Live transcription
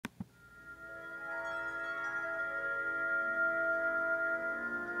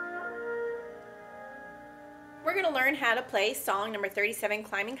We're going to learn how to play song number 37,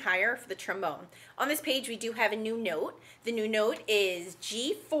 Climbing Higher, for the trombone. On this page, we do have a new note. The new note is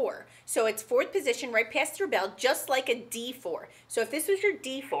G4. So it's fourth position right past your bell, just like a D4. So if this was your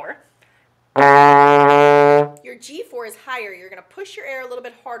D4, your G4 is higher. You're going to push your air a little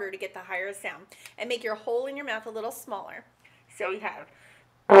bit harder to get the higher sound and make your hole in your mouth a little smaller. So we have...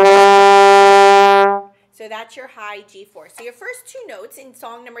 So that's your high G4. So your first two notes in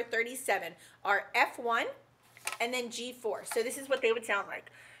song number 37 are F1 and then G4. So this is what they would sound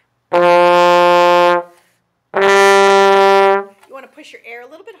like. You want to push your air a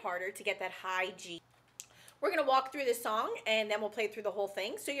little bit harder to get that high G. We're going to walk through this song and then we'll play through the whole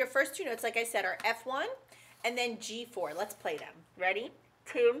thing. So your first two notes, like I said, are F1 and then G4. Let's play them. Ready?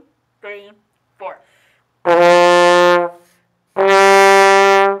 2, 3, 4.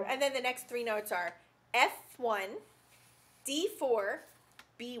 And then the next three notes are F1, D4,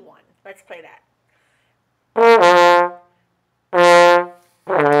 B1. Let's play that.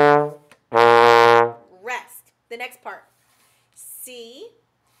 Rest. The next part. C,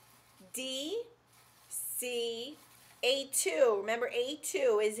 D, C, A2. Remember,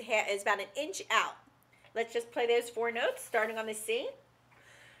 A2 is about an inch out. Let's just play those four notes, starting on the C.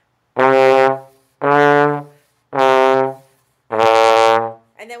 And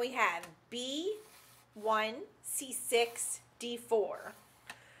then we have B1, C6, D4.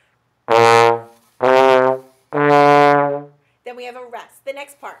 Then we have a rest. The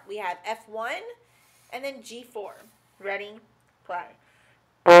next part, we have F1 and then G4. Ready? Play.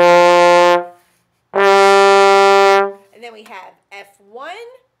 And then we have F1,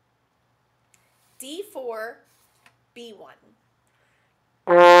 D4, B1.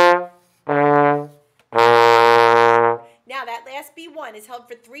 Now that last B1 is held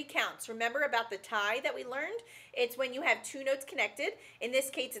for 3 counts. Remember about the tie that we learned? It's when you have two notes connected. In this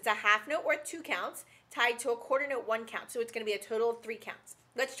case, it's a half note worth 2 counts tied to a quarter note 1 count. So it's going to be a total of 3 counts.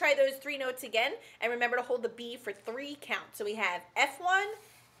 Let's try those 3 notes again. And remember to hold the B for 3 counts. So we have F1,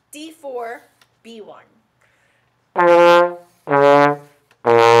 D4, B1.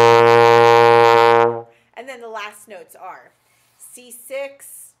 And then the last notes are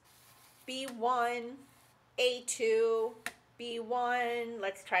C6, B1, A2, B1.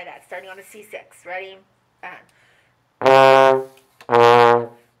 Let's try that, starting on a C6. Ready?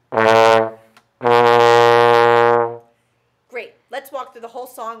 Great. Let's walk through the whole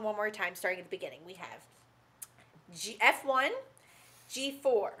song one more time, starting at the beginning. We have F1,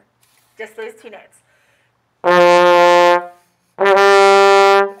 G4. Just those 2 notes.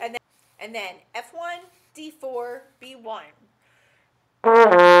 And then F1, D4, B1.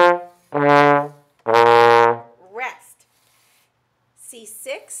 Rest.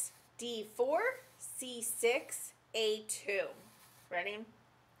 C6, D4, C6, A2. Ready?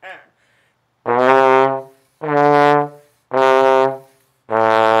 And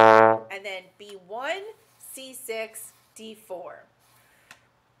then B1, C6, D4.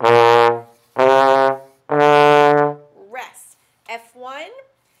 Rest. F1,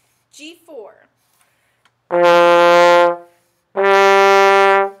 G4.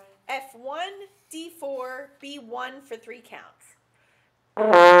 F1, D4, B1 for 3 counts.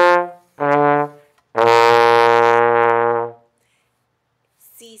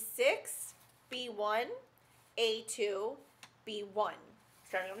 C6, B1, A2, B1.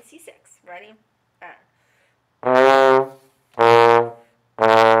 Starting on the C6. Ready?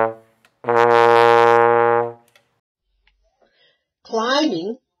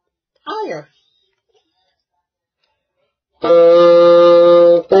 Climbing higher.